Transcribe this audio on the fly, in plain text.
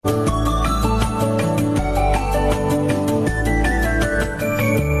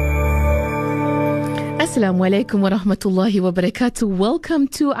Assalamu alaikum wa rahmatullahi wa barakatuh. Welcome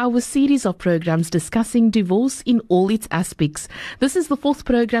to our series of programs discussing divorce in all its aspects. This is the fourth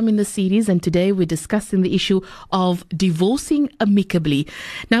program in the series, and today we're discussing the issue of divorcing amicably.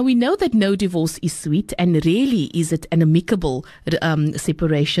 Now, we know that no divorce is sweet, and rarely is it an amicable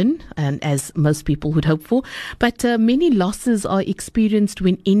separation, and as most people would hope for. But many losses are experienced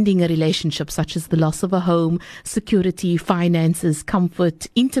when ending a relationship, such as the loss of a home, security, finances, comfort,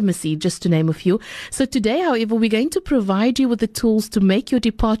 intimacy, just to name a few. So today, however, we're going to provide you with the tools to make your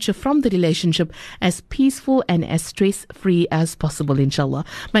departure from the relationship as peaceful and as stress-free as possible, inshallah.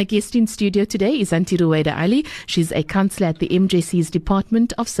 My guest in studio today is Auntie Ruwaida Ali. She's a counsellor at the MJC's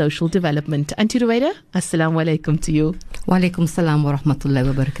Department of Social Development. Auntie Ruwaida, assalamu alaikum to you. Wa alaikum salam wa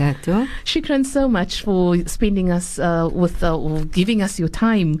rahmatullahi wa barakatuh. Shukran so much for spending us or giving us your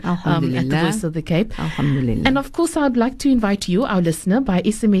time at the Voice of the Cape. Alhamdulillah. And of course, I'd like to invite you, our listener, by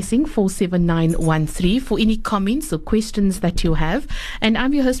SMSing 47913 for any comments or questions that you have. And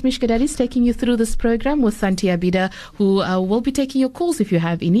I'm your host, Mishka Dalis, taking you through this program with Santi Abida, who will be taking your calls if you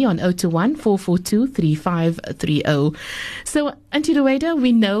have any on 021 442 3530. So, Auntie Ruwaida,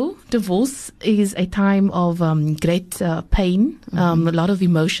 we know divorce is a time of great pain. A lot of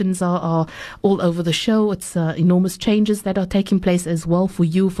emotions are all over the show. It's enormous changes that are taking place as well for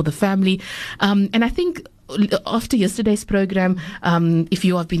you, for the family. And I think after yesterday's program, if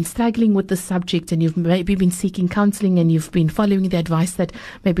you have been struggling with the subject and you've maybe been seeking counseling and you've been following the advice that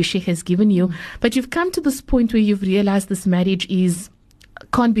maybe Sheikh has given you, but you've come to this point where you've realized this marriage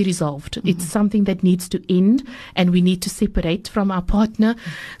can't be resolved. It's something that needs to end, and we need to separate from our partner.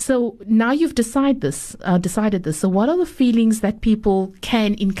 So now you've decided this. So what are the feelings that people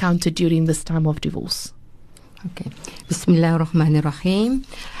can encounter during this time of divorce? Okay. Bismillah ar-Rahman ar-Rahim.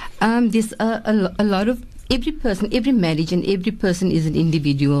 There's a lot of every person, every marriage, and every person is an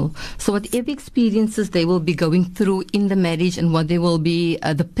individual. So whatever experiences they will be going through in the marriage, and what they will be,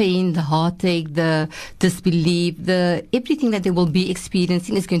 the pain, the heartache, the disbelief, everything that they will be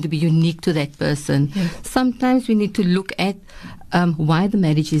experiencing is going to be unique to that person. Yes. Sometimes we need to look at why the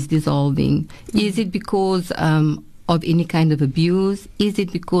marriage is dissolving. Is it because of any kind of abuse? Is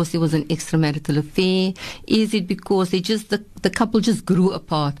it because there was an extramarital affair? Is it because the couple just grew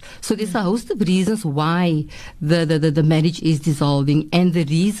apart? So there's a host of reasons why the marriage is dissolving, and the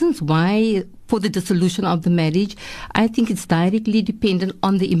reasons why for the dissolution of the marriage, I think it's directly dependent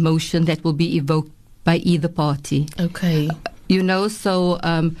on the emotion that will be evoked by either party. Okay. So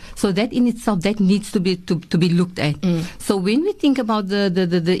that in itself, that needs to be looked at. So when we think about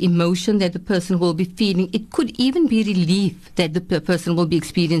the emotion that the person will be feeling, it could even be relief that the person will be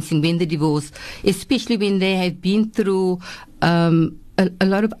experiencing when the divorce, especially when they have been through a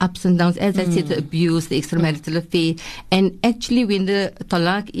lot of ups and downs, as I said, the abuse, the extramarital affair, and actually when the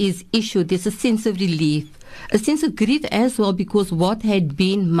talaq is issued, there's a sense of relief, a sense of grief as well, because what had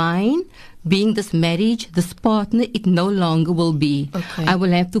been mine, being this marriage, this partner, it no longer will be. Okay. I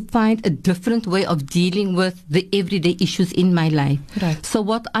will have to find a different way of dealing with the everyday issues in my life. Right. So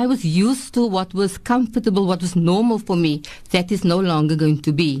what I was used to, what was comfortable, what was normal for me, that is no longer going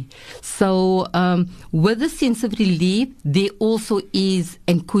to be. So with a sense of relief, there also is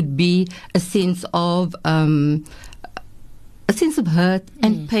and could be a sense of hurt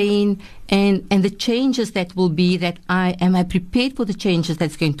and pain, and the changes that will be, that am I prepared for the changes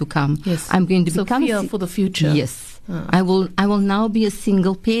that's going to come? Yes. I'm going to become fear for the future. Yes. I will now be a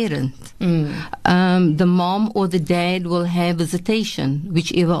single parent. The mom or the dad will have visitation,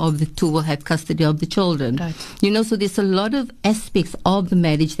 whichever of the two will have custody of the children. Right. So there's a lot of aspects of the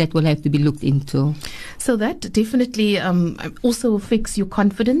marriage that will have to be looked into. So that definitely also affects your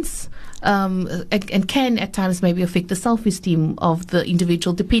confidence, and can at times maybe affect the self-esteem of the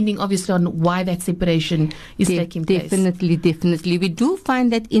individual, depending obviously on why that separation is taking place. Definitely. We do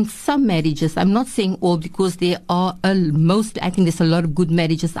find that in some marriages, I'm not saying all, because there are I think there's a lot of good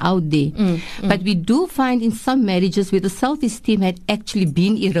marriages out there. But we do find in some marriages where the self-esteem had actually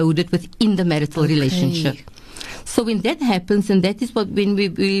been eroded within the marital relationship. So when that happens, and that is when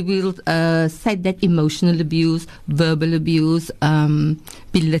we will cite that emotional abuse, verbal abuse,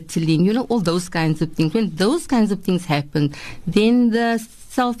 belittling, all those kinds of things. When those kinds of things happen, then the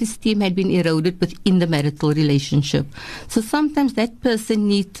self-esteem had been eroded within the marital relationship. So sometimes that person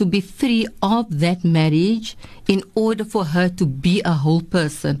needs to be free of that marriage in order for her to be a whole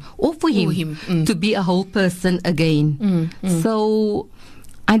person, or for him to be a whole person again. So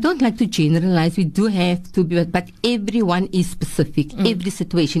I don't like to generalize. We do have to be, but everyone is specific. Every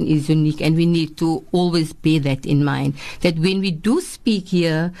situation is unique, and we need to always bear that in mind. That when we do speak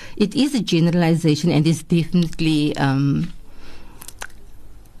here, it is a generalization, and it's definitely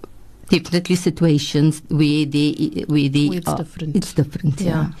definitely situations where it's different. It's different,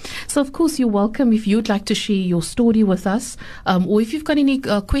 yeah. So, of course, you're welcome if you'd like to share your story with us, or if you've got any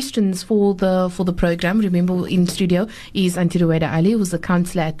questions for the program. Remember, in studio is Auntie Rueda Ali, who's a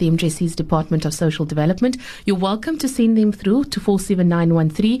counsellor at the MJC's Department of Social Development. You're welcome to send them through to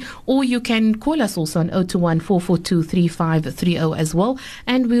 47913, or you can call us also on 021 442 3530 as well,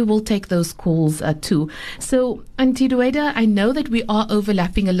 and we will take those calls too. So, Auntie Rueda, I know that we are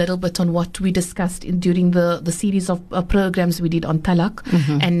overlapping a little bit on what we discussed during the series of programs we did on talak,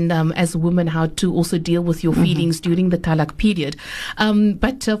 and as women, how to also deal with your feelings during the talak period.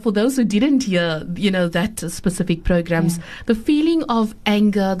 But for those who didn't hear, that specific programs, the feeling of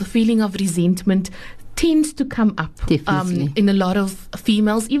anger, the feeling of resentment tends to come up in a lot of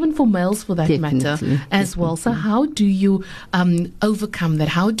females, even for males for that matter as well. So how do you overcome that?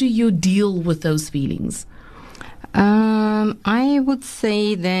 How do you deal with those feelings? I would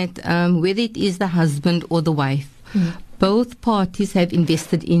say that whether it is the husband or the wife, both parties have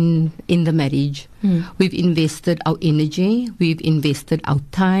invested in the marriage. We've invested our energy, we've invested our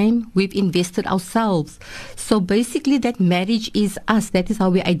time, we've invested ourselves. So basically that marriage is us. That is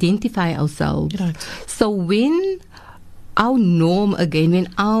how we identify ourselves. Right. So when our norm again,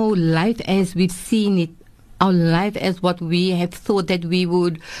 when our life as we've seen it, our life as what we have thought that we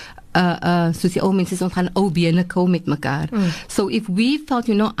would soos die ou mense sê ons gaan ou bene kou met mekaar. So if we felt,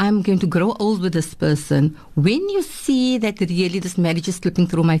 I'm going to grow old with this person, when you see that really this marriage is slipping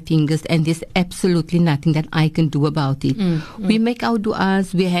through my fingers and there's absolutely nothing that I can do about it, we make our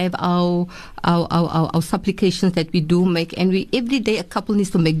du'as, we have our supplications that we do make, and every day a couple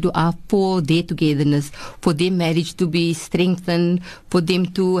needs to make du'a for their togetherness, for their marriage to be strengthened, for them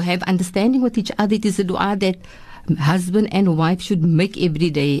to have understanding with each other. It is a du'a that husband and wife should make every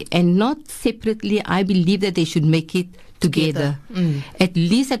day, and not separately. I believe that they should make it together. At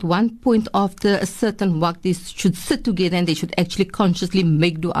least at one point after a certain waqt, they should sit together and they should actually consciously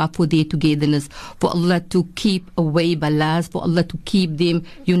make dua for their togetherness, for Allah to keep away balas, for Allah to keep them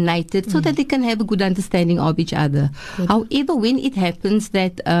united, so that they can have a good understanding of each other. However, when it happens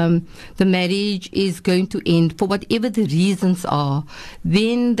that the marriage is going to end for whatever the reasons are,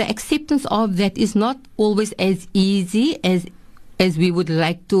 then the acceptance of that is not always as easy as we would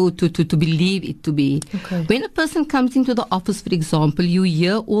like to believe it to be. When a person comes into the office, for example, you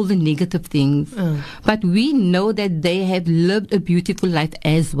hear all the negative things, but we know that they have lived a beautiful life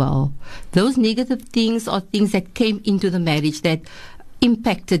as well. Those negative things are things that came into the marriage that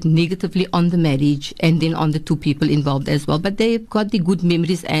impacted negatively on the marriage and then on the two people involved as well, but they've got the good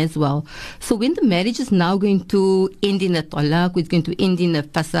memories as well. So when the marriage is now going to end in a talaq, it's going to end in a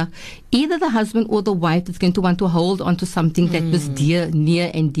fasakh, either the husband or the wife is going to want to hold on to something that was near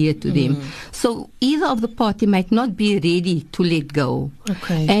and dear to them. So either of the party might not be ready to let go.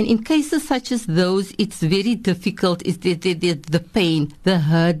 And in cases such as those, it's very difficult. It's the pain, the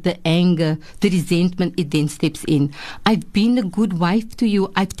hurt, the anger, the resentment, it then steps in. I've been a good wife to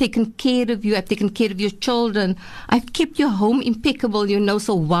you. I've taken care of you. I've taken care of your children. I've kept your home impeccable,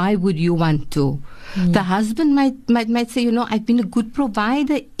 so why would you want to? The husband might say, I've been a good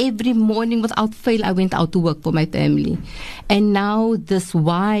provider. Every morning without fail, I went out to work for my family. And now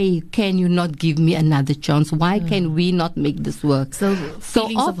why can you not give me another chance? Why can we not make this work? So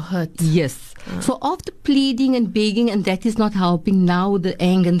feelings of hurt. Yes. So after pleading and begging, and that is not helping, now the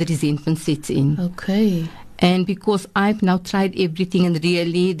anger and the resentment sets in. And because I've now tried everything and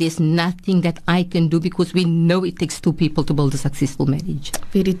really there's nothing that I can do, because we know it takes two people to build a successful marriage.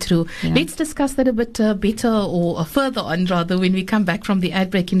 Very true. Let's discuss that a bit better or further on rather when we come back from the ad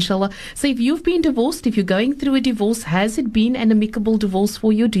break, inshallah. So if you've been divorced, if you're going through a divorce, has it been an amicable divorce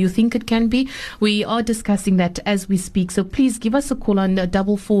for you? Do you think it can be? We are discussing that as we speak. So please give us a call on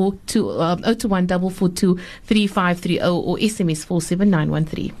 021 442 3530 or SMS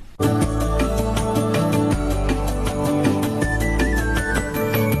 47913.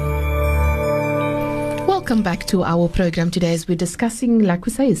 Welcome back to our program today as we're discussing, like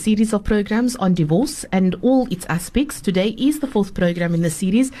we say, a series of programs on divorce and all its aspects. Today is the fourth program in the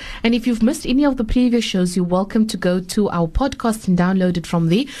series, and if you've missed any of the previous shows, you're welcome to go to our podcast and download it from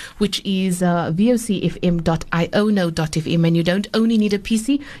there, which is vocfm.io.fm. And you don't only need a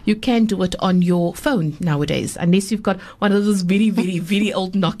PC, you can do it on your phone nowadays, unless you've got one of those very, very, very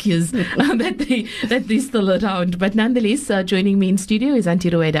old Nokias that they're still around. But nonetheless, joining me in studio is Auntie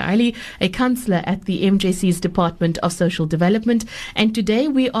Rueda Ali, a counsellor at the MJC MJC's Department of Social Development. And today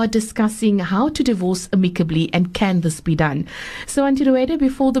we are discussing how to divorce amicably and can this be done. So, Auntie Rueda,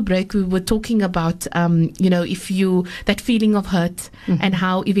 before the break, we were talking about, that feeling of hurt and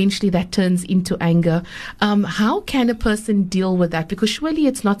how eventually that turns into anger. How can a person deal with that? Because surely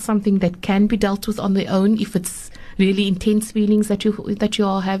it's not something that can be dealt with on their own if it's really intense feelings that you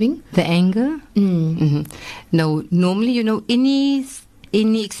are having. The anger? No, normally,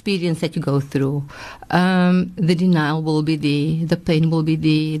 any experience that you go through, the denial will be there, the pain will be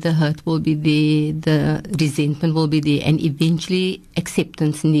there, the hurt will be there, the resentment will be there, and eventually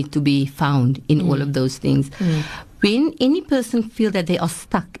acceptance need to be found in all of those things. When any person feel that they are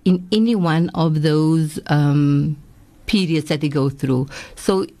stuck in any one of those periods that they go through.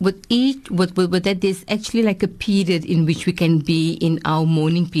 So with that, there's actually like a period in which we can be in our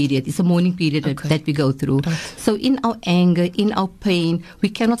mourning period. It's a mourning period that we go through. Right. So in our anger, in our pain, we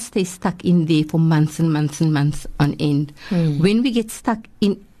cannot stay stuck in there for months and months and months on end. When we get stuck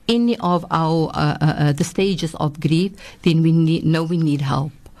in any of our the stages of grief, then we need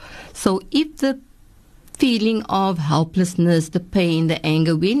help. So if the feeling of helplessness, the pain, the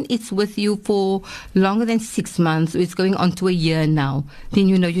anger, when it's with you for longer than 6 months, or it's going on to a year now, then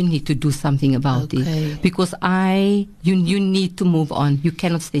you need to do something about it. Because you need to move on. You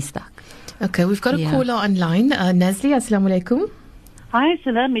cannot stay stuck. Okay, we've got a caller online. Nazli, assalamu alaikum. Hi,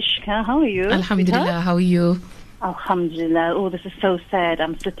 Salam Mishka. How are you? Alhamdulillah, how are you? Alhamdulillah. Oh, this is so sad.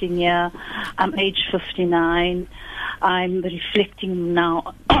 I'm sitting here. I'm age 59. I'm reflecting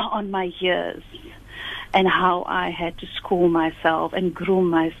now on my years and how I had to school myself and groom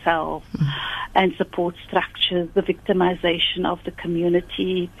myself and support structures, the victimization of the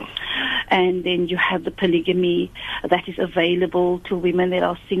community. And then you have the polygamy that is available to women that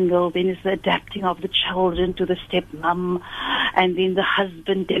are single. Then is the adapting of the children to the stepmom. And then the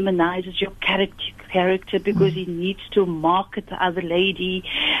husband demonizes your character because he needs to market the other lady.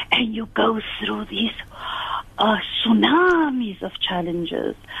 And you go through these tsunamis of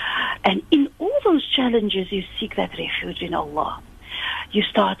challenges. And in all those challenges, you seek that refuge in Allah. You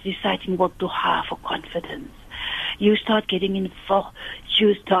start reciting what duha for confidence. You start getting involved.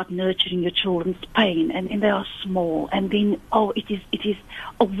 You start nurturing your children's pain, and they are small. And then, it is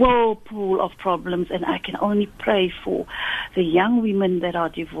a whirlpool of problems. And I can only pray for the young women that are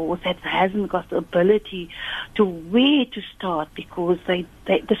divorced that hasn't got the ability to where to start, because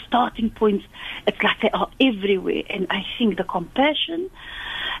the starting points, it's like they are everywhere. And I think the compassion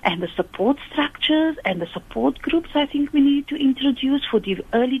and the support structures and the support groups, I think we need to introduce for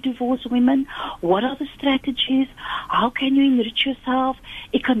early divorce women. What are the strategies? How can you enrich yourself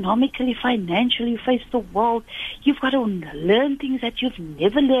economically, financially? You face the world. You've got to learn things that you've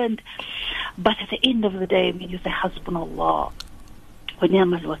never learned. But at the end of the day, when you say Hasbunallah wa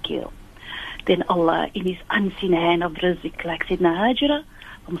ni'mal wakil, then Allah, in His unseen hand of rizq, like Sayyidina Hajra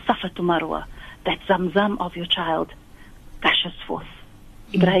from Safa to Marwa, that zamzam of your child gushes forth.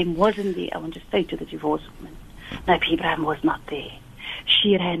 Ibrahim wasn't there. I want to say to the divorced woman, Nabi Ibrahim was not there.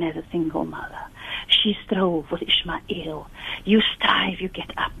 She ran as a single mother. She strove with Ishmael. You strive, you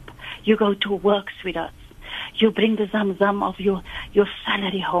get up. You go to work, sweethearts. You bring the zamzam of your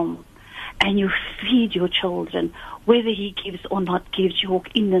salary home. And you feed your children. Whether he gives or not gives, you walk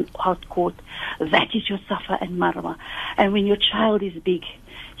in and out court. That is your Safa and Marwa. And when your child is big,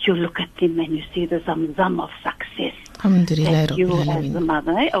 you look at them and you see the zamzam of success. Alhamdulillah, you as the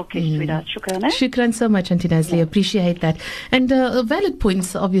mother. Okay, sweetheart. Shukran. Shukran so much, Auntie Nazli. Appreciate that. And valid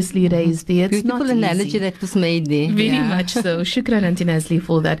points obviously raised there. It's beautiful not analogy easy. that was made there. Very much so. Shukran, Auntie Nazli,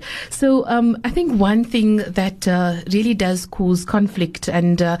 for that. So I think one thing that really does cause conflict,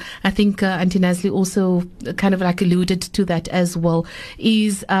 and I think Auntie Nazli also kind of like alluded to that as well,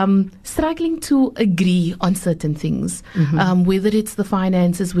 is struggling to agree on certain things, whether it's the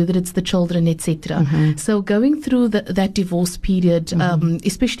finances, whether it's the children, etc. So going through that divorce period,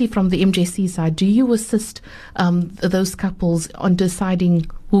 especially from the MJC side, do you assist those couples on deciding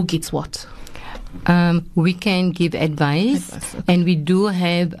who gets what? We can give advice, and we do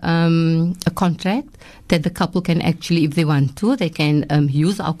have a contract that the couple can actually, if they want to, they can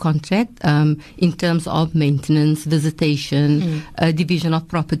use our contract in terms of maintenance, visitation, division of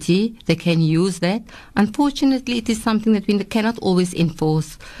property. They can use that. Unfortunately, it is something that we cannot always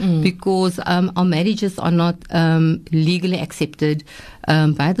enforce because our marriages are not legally accepted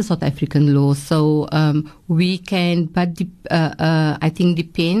by the South African law. So we can, but I think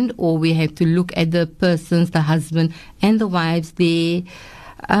depend, or we have to look at the persons, the husband and the wives,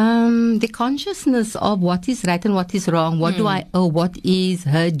 The consciousness of what is right and what is wrong. What do I owe? What is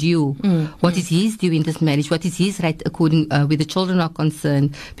her due? What is his due in this marriage? What is his right according with the children are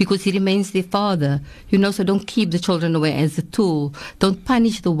concerned? Because he remains their father. So don't keep the children away as a tool. Don't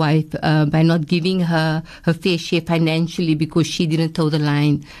punish the wife by not giving her fair share financially because she didn't toe the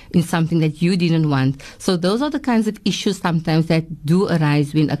line in something that you didn't want. So those are the kinds of issues sometimes that do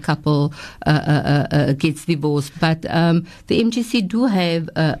arise when a couple gets divorced. But the MJC do have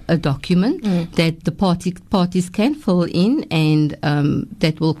a document that the parties can fill in, and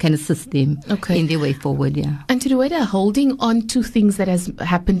that will can assist them in their way forward. Yeah. And Tirueda, holding on to things that has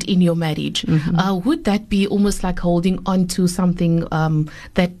happened in your marriage, would that be almost like holding on to something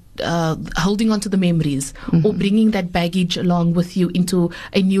that holding on to the memories or bringing that baggage along with you into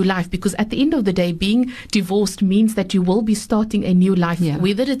a new life? Because at the end of the day, being divorced means that you will be starting a new life,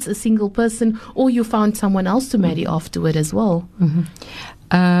 whether it's a single person or you found someone else to marry afterward as well.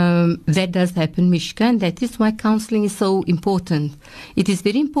 That does happen, Mishka, and that is why counseling is so important. It is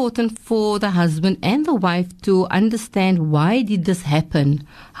very important for the husband and the wife to understand, why did this happen?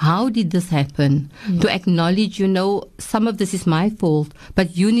 How did this happen? To acknowledge, some of this is my fault,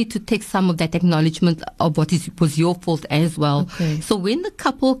 but you need to take some of that acknowledgement of what was your fault as well. So when the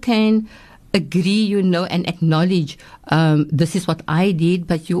couple can agree, and acknowledge, this is what I did,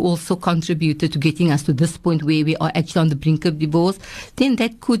 but you also contributed to getting us to this point where we are actually on the brink of divorce, then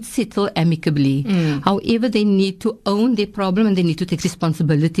that could settle amicably. However, they need to own their problem and they need to take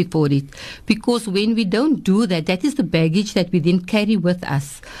responsibility for it. Because when we don't do that, that is the baggage that we then carry with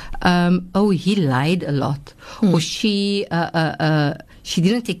us. He lied a lot. Or she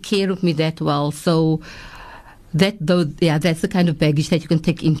didn't take care of me that well. So that's the kind of baggage that you can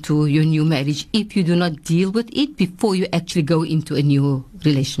take into your new marriage if you do not deal with it before you actually go into a new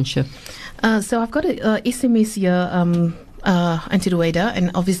relationship. So I've got a SMS here, Auntie Rueda, and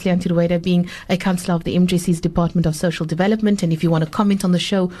obviously Auntie Rueda being a counsellor of the MJC's Department of Social Development. And if you want to comment on the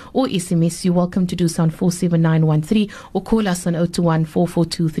show or SMS, you're welcome to do so on 47913 or call us on 021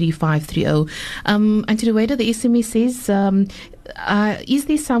 442 3530. Auntie Rueda, the SMS says, is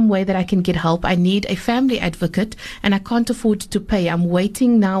there some way that I can get help? I need a family advocate and I can't afford to pay. I'm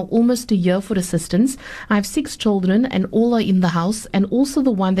waiting now almost a year for assistance. I have 6 children and all are in the house, and also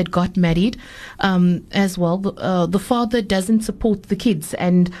the one that got married as well. The father doesn't support the kids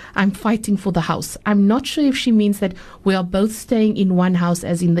and I'm fighting for the house. I'm not sure if she means that we are both staying in one house,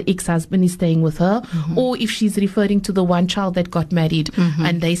 as in the ex-husband is staying with her, or if she's referring to the one child that got married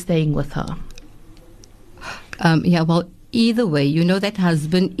and they staying with her. Either way, that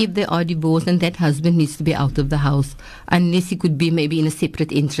husband, if they are divorced, and that husband needs to be out of the house, unless he could be maybe in a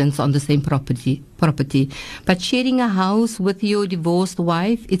separate entrance on the same property. But sharing a house with your divorced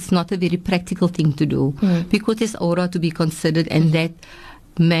wife, it's not a very practical thing to do, because there's aura to be considered, and that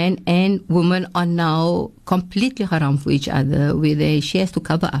man and woman are now completely haram for each other, where she has to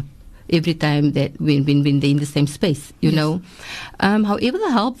cover up every time that when they're in the same space, know. However, the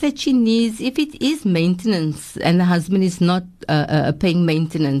help that she needs, if it is maintenance and the husband is not paying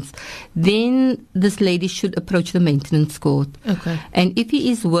maintenance, then this lady should approach the maintenance court. And if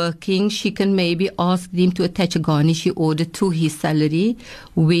he is working, she can maybe ask them to attach a garnishee order to his salary,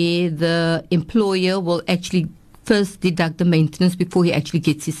 where the employer will actually first deduct the maintenance before he actually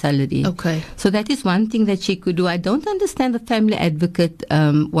gets his salary. So that is one thing that she could do. I don't understand the family advocate,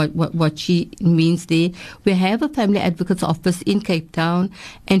 what she means there. We have a family advocate's office in Cape Town,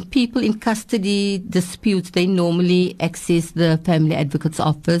 and people in custody disputes, they normally access the family advocate's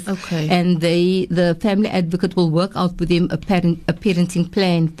office. And the family advocate will work out with them a parenting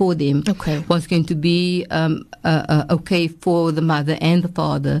plan for them. What's going to be okay for the mother and the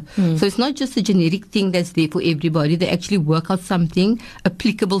father. So it's not just a generic thing that's there for everybody. They actually work out something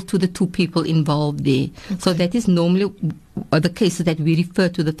applicable to the 2 people involved there. So that is normally the cases that we refer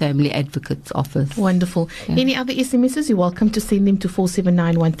to the family advocate's office. Wonderful. Any other SMSs, you're welcome to send them to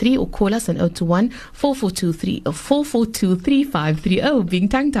 47913 or call us on 021 442 3530. Being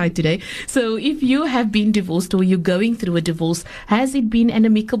tongue-tied today. So if you have been divorced or you're going through a divorce, has it been an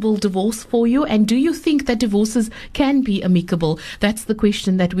amicable divorce for you? And do you think that divorces can be amicable? That's the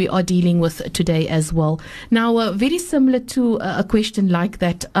question that we are dealing with today as well. Now, very similar to a question like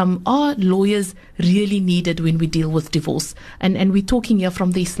that, are lawyers really needed when we deal with divorce? And we're talking here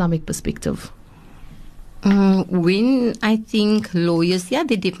from the Islamic perspective. When I think lawyers, they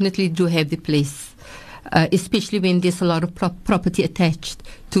definitely do have the place. especially when there's a lot of property attached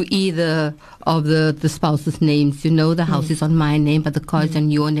to either of the spouse's names. You know, the house is on my name, but the car is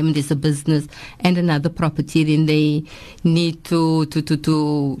on your name, and there's a business and another property. Then they need to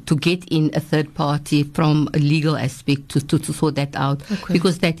get in a third party from a legal aspect to sort that out,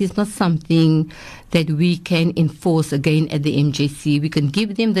 because that is not something that we can enforce again at the MJC. We can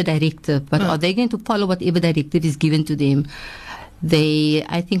give them the directive, but are they going to follow whatever directive is given to them?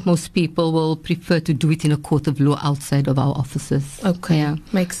 I think most people will prefer to do it in a court of law outside of our offices. Okay. Yeah.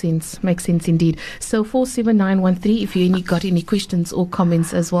 Makes sense indeed. So 47913, if you got any questions or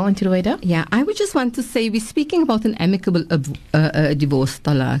comments as well, Auntie Rueda? Yeah, I would just want to say, we're speaking about an amicable divorce,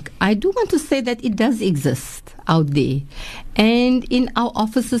 talaq. I do want to say that it does exist out there. And in our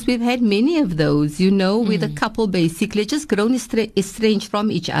offices, we've had many of those, where the couple basically just grown estranged from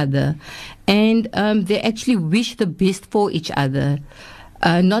each other. And they actually wish the best for each other.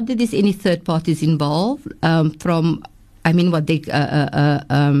 Not that there's any third parties involved.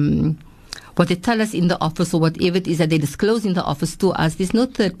 What they tell us in the office, or whatever it is that they disclose in the office to us, there's no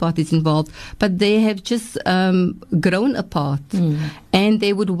third parties involved, but they have just grown apart, and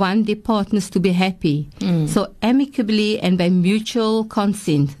they would want their partners to be happy. So amicably and by mutual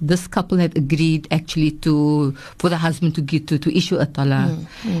consent, this couple had agreed actually for the husband to issue a talaq.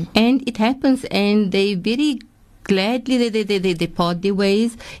 And it happens, and they very gladly they part their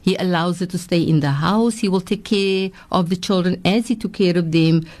ways. He allows her to stay in the house. He will take care of the children as he took care of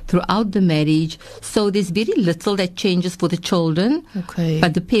them throughout the marriage. So there's very little that changes for the children. Okay.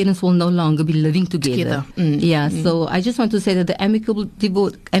 But the parents will no longer be living together. So I just want to say that the amicable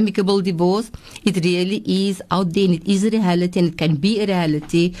divorce, it really is out there, and it is a reality, and it can be a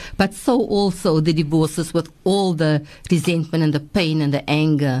reality. But so also the divorces with all the resentment and the pain and the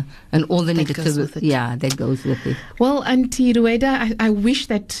anger and all the negativity. Yeah, that goes with it. Well, Auntie Rueda, I wish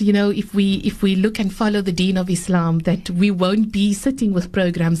that, if we look and follow the Deen of Islam, that we won't be sitting with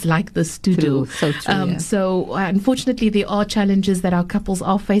programs like this to do. So true, So unfortunately, there are challenges that our couples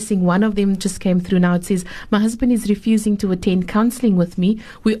are facing. One of them just came through now. It says, my husband is refusing to attend counseling with me.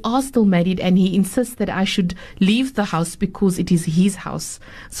 We are still married, and he insists that I should leave the house because it is his house.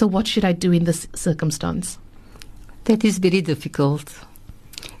 So what should I do in this circumstance? That is very difficult.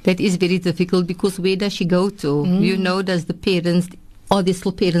 That is very difficult, because where does she go to? Does the parents, or the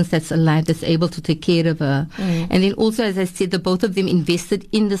still parents that's alive, that's able to take care of her? And then also, as I said, the both of them invested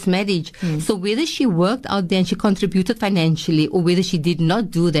in this marriage. So whether she worked out there and she contributed financially, or whether she did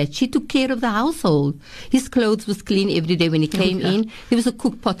not do that, she took care of the household. His clothes was clean every day when he came in. There was a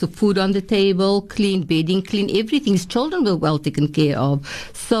cooked pot of food on the table, clean bedding, clean everything. His children were well taken care of.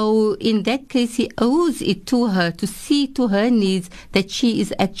 So in that case, he owes it to her to see to her needs that she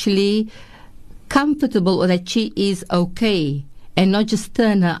is actually comfortable, or that she is okay, and not just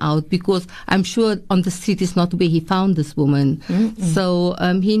turn her out, because I'm sure on the street is not where he found this woman. So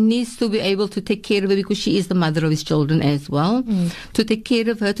he needs to be able to take care of her, because she is the mother of his children as well, to take care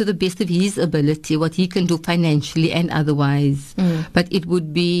of her to the best of his ability, what he can do financially and otherwise. But it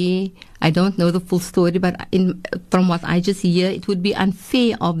would be, I don't know the full story, but from what I just hear, it would be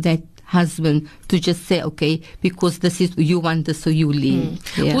unfair of that husband to just say, okay, because this is, you want this, so you leave.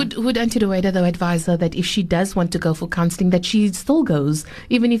 Would Auntie Rueda, though, advise her that if she does want to go for counselling, that she still goes,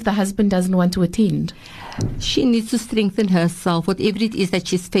 even if the husband doesn't want to attend? She needs to strengthen herself, whatever it is that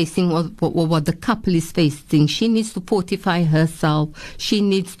she's facing, or what the couple is facing. She needs to fortify herself. She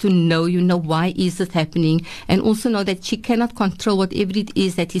needs to know, why is it happening, and also know that she cannot control whatever it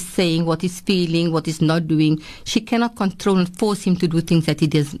is that he's saying, what he's feeling, what he's not doing. She cannot control and force him to do things that he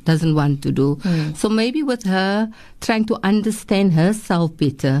doesn't want to do. So maybe with her trying to understand herself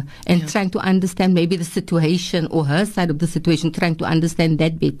better, and trying to understand maybe the situation, or her side of the situation, trying to understand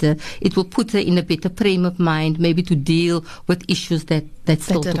that better, it will put her in a better frame of mind, maybe to deal with issues that's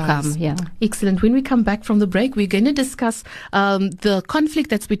still to come. Excellent. When we come back from the break, we're going to discuss the conflict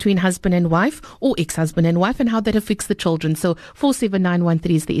that's between husband and wife, or ex-husband and wife, and how that affects the children. So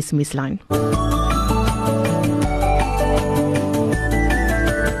 47913 is the SMS line.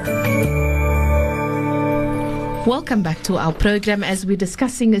 Welcome back to our program, as we're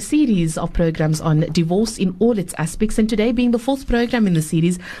discussing a series of programs on divorce in all its aspects. And today, being the fourth program in the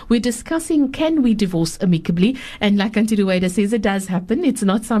series, we're discussing, can we divorce amicably? And like Auntie Rueda says, it does happen. It's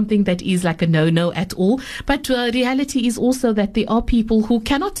not something that is like a no-no at all. But reality is also that there are people who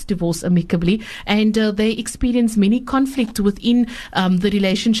cannot divorce amicably, and they experience many conflict within the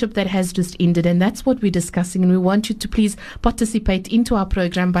relationship that has just ended. And that's what we're discussing. And we want you to please participate into our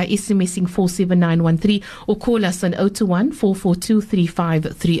program by SMSing 47913 or call us us on 021 442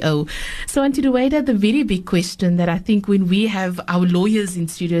 3530. So, Auntie Ruwaida, the very big question that I think when we have our lawyers in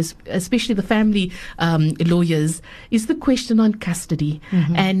studios, especially the family lawyers, is the question on custody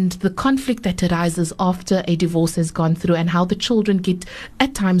and the conflict that arises after a divorce has gone through, and how the children get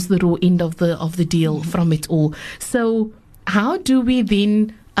at times the raw end of the deal from it all. So how do we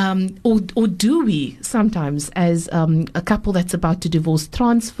then or do we sometimes, as a couple that's about to divorce,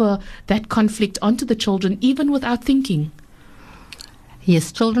 transfer that conflict onto the children even without thinking?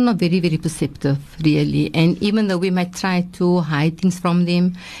 Yes, children are very, very perceptive, really. And even though we might try to hide things from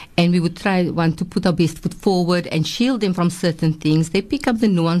them, and we would want to put our best foot forward and shield them from certain things, they pick up the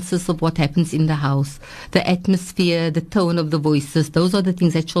nuances of what happens in the house, the atmosphere, the tone of the voices. Those are the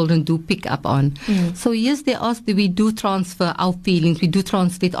things that children do pick up on. So yes, we do transfer our feelings, we do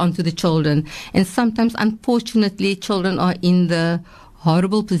transfer it onto the children. And sometimes, unfortunately, children are in the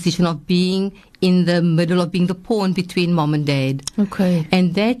horrible position of being in the middle, of being the pawn between mom and dad. Okay.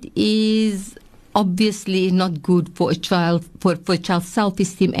 And that is obviously not good for a child, for a child's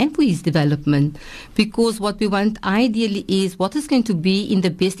self-esteem and for his development, because what we want ideally is what is going to be in the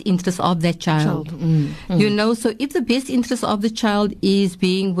best interest of that child. You know, so if the best interest of the child is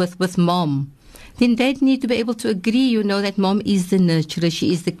being with mom, then dad need to be able to agree, you know, that mom is the nurturer,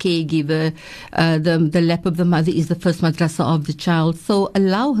 she is the caregiver, the lap of the mother is the first madrasa of the child. So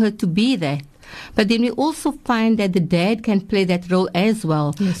allow her to be that. But then we also find that the dad can play that role as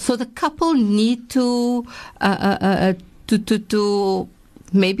well. Yes. So the couple need to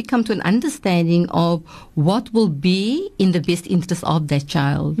maybe come to an understanding of what will be in the best interest of that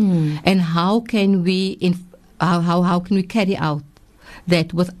child, and how can we how can we carry out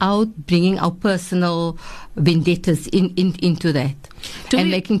that without bringing our personal vendettas into that.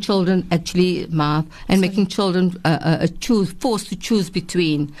 Making children actually, Marv, making children forced to choose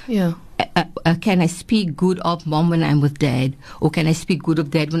between. Yeah. Can I speak good of mom when I'm with dad, or can I speak good of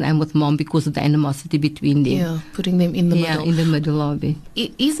dad when I'm with mom, because of the animosity between them? Yeah, putting them in the middle. In the middle of it.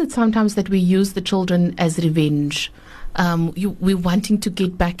 Is it sometimes that we use the children as revenge? We're wanting to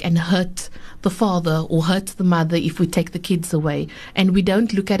get back and hurt the father or hurt the mother if we take the kids away, and we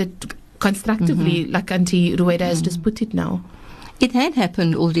don't look at it constructively, like Auntie Ruwaida has just put it now. It had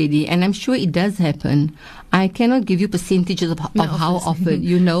happened already, and I'm sure it does happen. I cannot give you percentages of how often,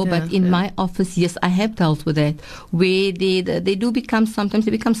 you know, but in my office, yes, I have dealt with that, where they do become, sometimes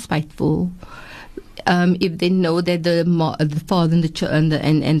they become spiteful. If they know that the father and the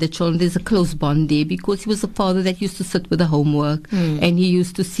children, there's a close bond there, because he was a father that used to sit with the homework, and he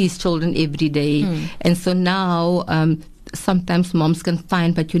used to see his children every day. And so now, sometimes moms can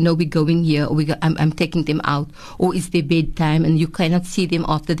find, but you know, we're going here, or I'm taking them out, or it's their bedtime, and you cannot see them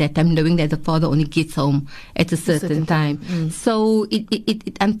after that time, knowing that the father only gets home at a certain time. So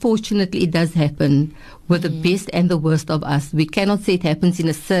it unfortunately, it does happen with the best and the worst of us. We cannot say it happens in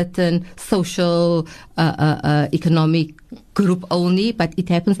a certain social, economic group only, but it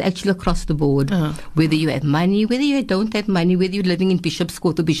happens actually across the board. Whether you have money, whether you don't have money, whether you're living in Bishop's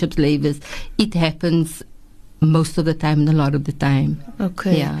Court or Bishop's Lavis, it happens most of the time and a lot of the time.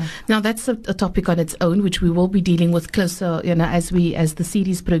 Okay. Yeah. Now that's a topic on its own, which we will be dealing with closer, you know, as the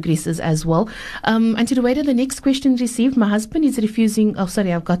series progresses as well. Auntie Ruwaida, the next question received: my husband is refusing. Oh,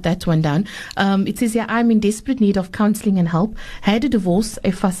 sorry, I've got that one down. It says here, I'm in desperate need of counselling and help. Had a divorce, a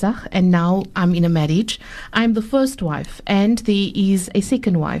fasakh, and now I'm in a marriage. I'm the first wife, and there is a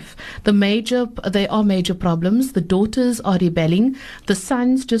second wife. There are major problems. The daughters are rebelling. The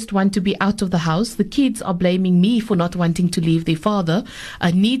sons just want to be out of the house. The kids are blaming me for not wanting to leave their father.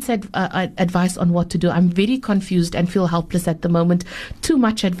 Needs advice on what to do. I'm very confused and feel helpless at the moment. Too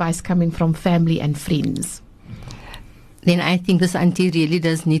much advice coming from family and friends. Then I think this auntie really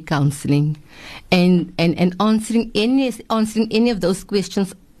does need counselling, and answering any of those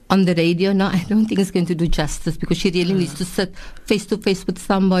questions on the radio now, I don't think it's going to do justice, because she really needs to sit face to face with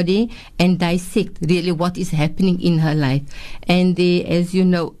somebody and dissect really what is happening in her life. And as you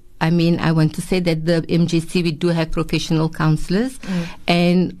know, I mean, I want to say that the MJC, we do have professional counselors,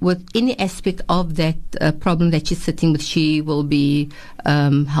 and with any aspect of that problem that she's sitting with, she will be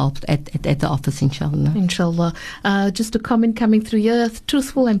helped at the office, inshallah. Inshallah. Just a comment coming through here: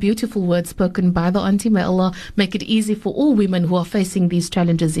 truthful and beautiful words spoken by the auntie. May Allah make it easy for all women who are facing these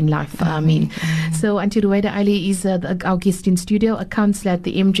challenges in life. Ameen. So Auntie Ruwaida Ali is our guest in studio, a counsellor at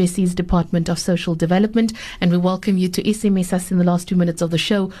the MJC's Department of Social Development, and we welcome you to SMS us in the last 2 minutes of the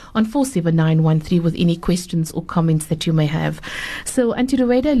show on 47913 with any questions or comments that you may have. So Auntie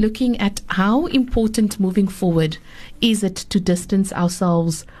Ruwaida, looking at how important moving forward is it to distance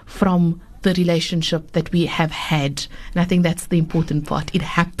ourselves from the relationship that we have had, and I think that's the important part. It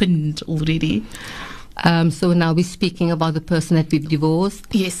happened already. So now we're speaking about the person that we've divorced.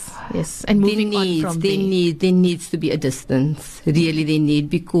 Yes, and moving on from there. There needs to be a distance. Really, they need,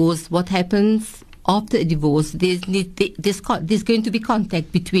 because what happens after a divorce, there's going to be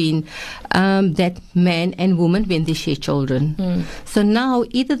contact between that man and woman when they share children. So now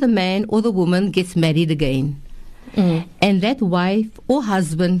either the man or the woman gets married again. And that wife or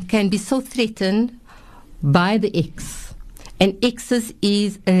husband can be so threatened by the ex. And exes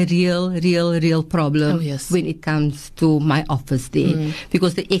is a real problem when it comes to my office there.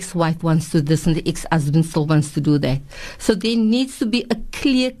 Because the ex-wife wants to this and the ex-husband still wants to do that. So there needs to be a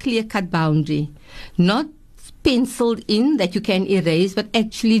clear-cut boundary. Not penciled in that you can erase, but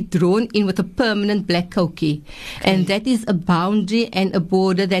actually drawn in with a permanent black kokie. And that is a boundary and a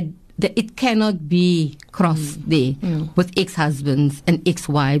border that it cannot be crossed there with ex-husbands and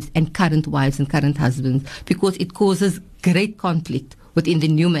ex-wives and current wives and current husbands, because it causes great conflict within the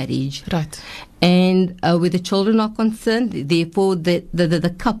new marriage. Right. And where the children are concerned, therefore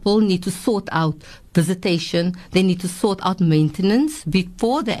the couple need to sort out visitation. They need to sort out maintenance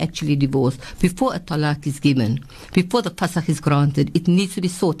before they actually divorce, before a talaq is given, before the fasakh is granted. It needs to be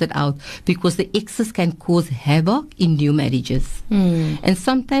sorted out, because the exes can cause havoc in new marriages. And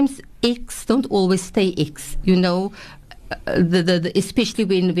sometimes ex don't always stay ex, you know. Especially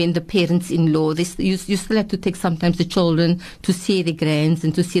when the parents-in-law, you still have to take sometimes the children to see the grands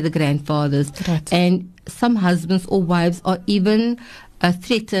and to see the grandfathers. Right. And some husbands or wives are even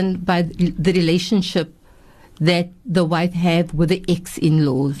threatened by the relationship that the wife have with the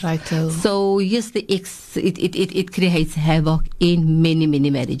ex-in-laws. Right. So yes, the ex, it creates havoc in many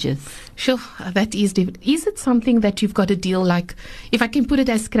marriages. Sure, that is different. Is it something that you've got to deal, like, if I can put it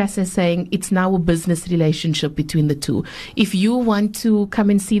as crass as saying, it's now a business relationship between the two. If you want to come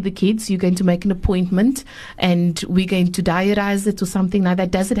and see the kids, you're going to make an appointment and we're going to diarize it or something like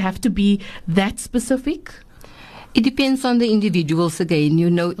that. Does it have to be that specific? It depends on the individuals again, you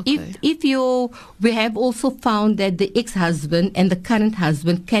know. Okay. We have also found that the ex-husband and the current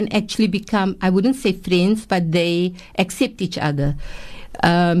husband can actually become, I wouldn't say friends, but they accept each other.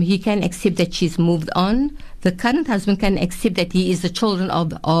 He can accept that she's moved on. The current husband can accept that he is the children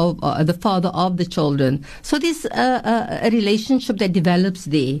of the father of the children. So there's a relationship that develops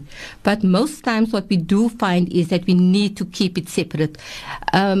there. But most times what we do find is that we need to keep it separate.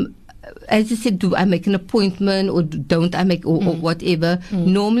 As you said, do I make an appointment or don't I make, or whatever?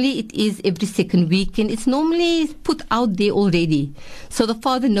 Normally it is every second weekend. It's normally put out there already. So the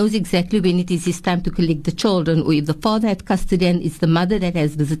father knows exactly when it is his time to collect the children, or if the father had custody and it's the mother that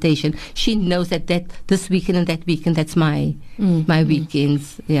has visitation, she knows that this weekend and that weekend, that's my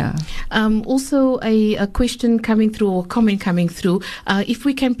weekends. Yeah. Also a question coming through, or comment coming through, if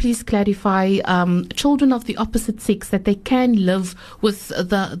we can please clarify, children of the opposite sex, that they can live with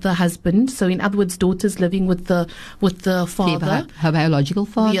the husband. So in other words, daughters living with the father, her biological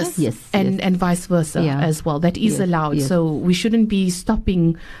father. Yes. And vice versa as well. That is allowed. Yes. So we shouldn't be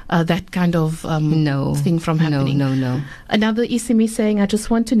stopping that kind of thing from happening. No. Another SMS saying, I just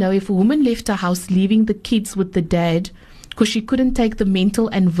want to know, if a woman left her house leaving the kids with the dad because she couldn't take the mental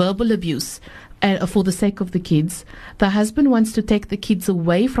and verbal abuse for the sake of the kids, the husband wants to take the kids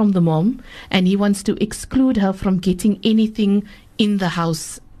away from the mom and he wants to exclude her from getting anything in the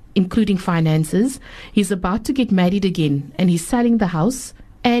house, including finances. He's about to get married again and he's selling the house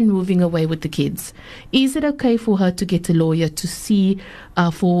and moving away with the kids. Is it okay for her to get a lawyer to see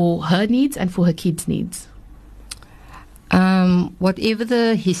for her needs and for her kids' needs? Whatever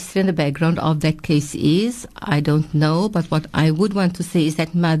the history and the background of that case is, I don't know. But what I would want to say is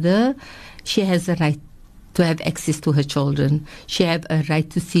that mother, she has a right to have access to her children. She has a right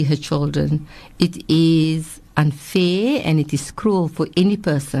to see her children. It is unfair and it is cruel for any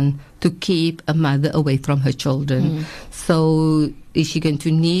person to keep a mother away from her children. So is she going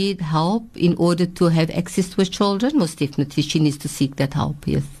to need help in order to have access to her children? Most definitely she needs to seek that help,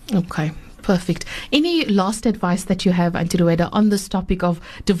 yes. Okay. Perfect. Any last advice that you have, Auntie Rowena, on this topic of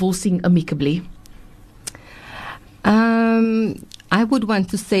divorcing amicably? I would want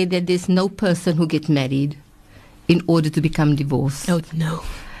to say that there's no person who gets married in order to become divorced. Oh, no.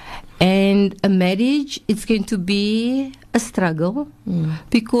 And a marriage, it's going to be a struggle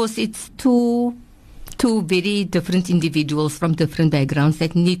because it's two very different individuals from different backgrounds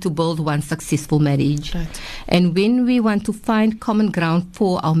that need to build one successful marriage. Right. And when we want to find common ground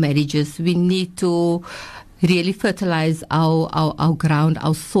for our marriages, we need to really fertilize our ground,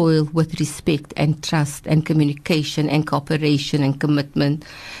 our soil with respect and trust and communication and cooperation and commitment.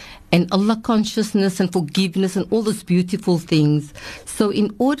 and Allah consciousness and forgiveness and all those beautiful things. So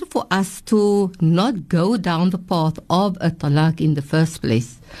in order for us to not go down the path of a talaq in the first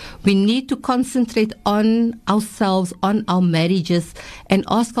place, we need to concentrate on ourselves, on our marriages, and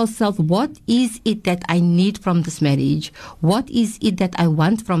ask ourselves, what is it that I need from this marriage? What is it that I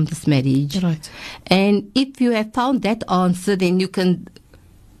want from this marriage? Right. And if you have found that answer, then you can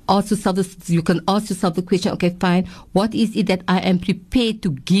ask yourself the question, okay, fine, what is it that I am prepared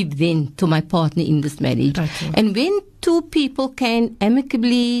to give then to my partner in this marriage? Right. And when two people can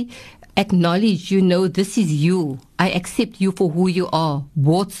amicably acknowledge, this is you. I accept you for who you are,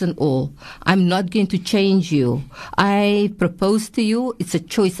 warts and all. I'm not going to change you. I propose to you. It's a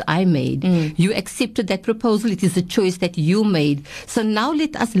choice I made. You accepted that proposal. It is a choice that you made. So now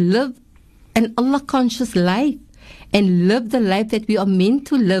let us live an Allah-conscious life and live the life that we are meant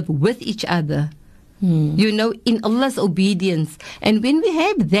to live with each other. In Allah's obedience. And when we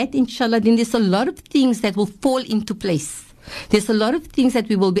have that, inshallah, then there's a lot of things that will fall into place. There's a lot of things that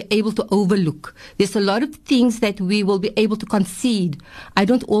we will be able to overlook. There's a lot of things that we will be able to concede. I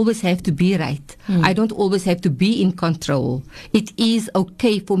don't always have to be right. I don't always have to be in control. It is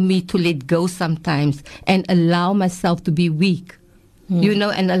okay for me to let go sometimes and allow myself to be weak.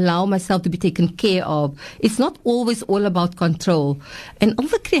 And allow myself to be taken care of. It's not always all about control. And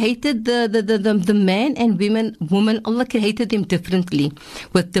Allah created the man and woman, Allah created them differently,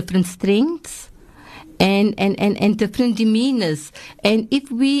 with different strengths and different demeanors. And if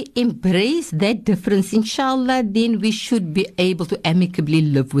we embrace that difference, inshallah, then we should be able to amicably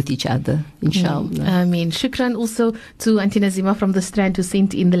live with each other, inshallah. Ameen. Shukran also to Auntie Nazima from the Strand who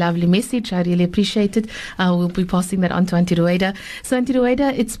sent in the lovely message. I really appreciate it. We'll be passing that on to Auntie Ruwaida. So Auntie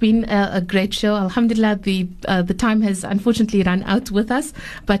Ruwaida, it's been a great show. Alhamdulillah, the time has unfortunately run out with us,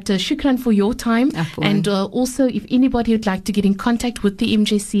 but shukran for your time. Afwan. And also, if anybody would like to get in contact with the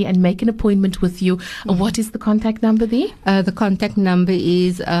MJC and make an appointment with you, what is the contact number there? The contact number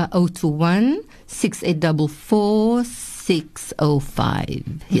is 021 6844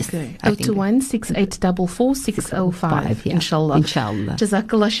 605. Yes. Okay. 021 6844 605. Yeah. Inshallah. Inshallah.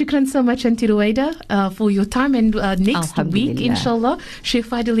 Jazakallah. Shukran so much, Auntie Ruwaida, for your time. And next week, inshallah, Sheikh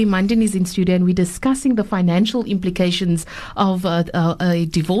Fadil Mandin is in studio and we're discussing the financial implications of a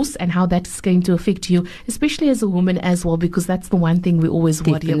divorce and how that's going to affect you, especially as a woman as well, because that's the one thing we always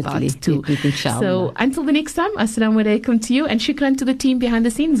worry about too. So until the next time, assalamu alaikum to you and shukran to the team behind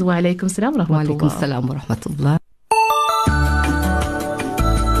the scenes. Wa alaikum salam wa rahmatullah. Wa alaikum salam wa rahmatullah.